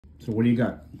So what do you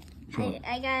got?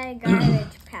 I got a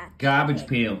Garbage Pail. Garbage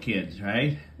Pail Kids,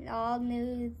 right? All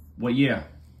new. What year?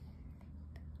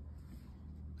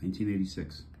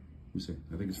 1986. Let me see.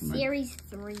 I think it's from Series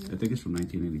 3. I think it's from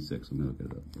 1986. Let me look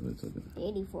it up. Let's look it up.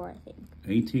 84, I think.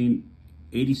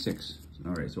 1886.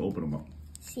 All right, so open them up.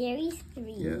 Series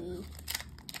 3. Yeah.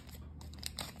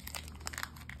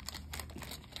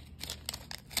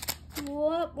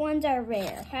 What ones are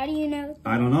rare? How do you know?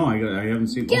 I don't know. I haven't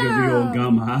seen. Okay, big old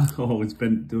gum, huh? Oh, it's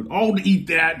been. Dude. Oh, eat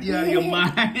that. Yeah, you're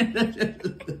mine.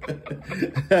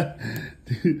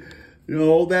 You know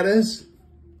how old that is?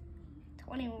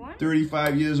 21.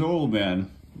 35 years old, man.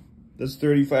 That's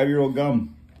 35-year-old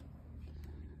gum.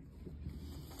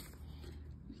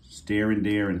 Staring,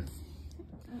 daring.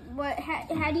 What?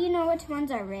 How do you know which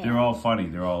ones are rare? They're all funny.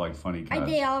 They're all like funny cards. Are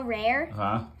they all rare?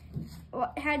 Huh?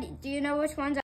 Do you know which ones are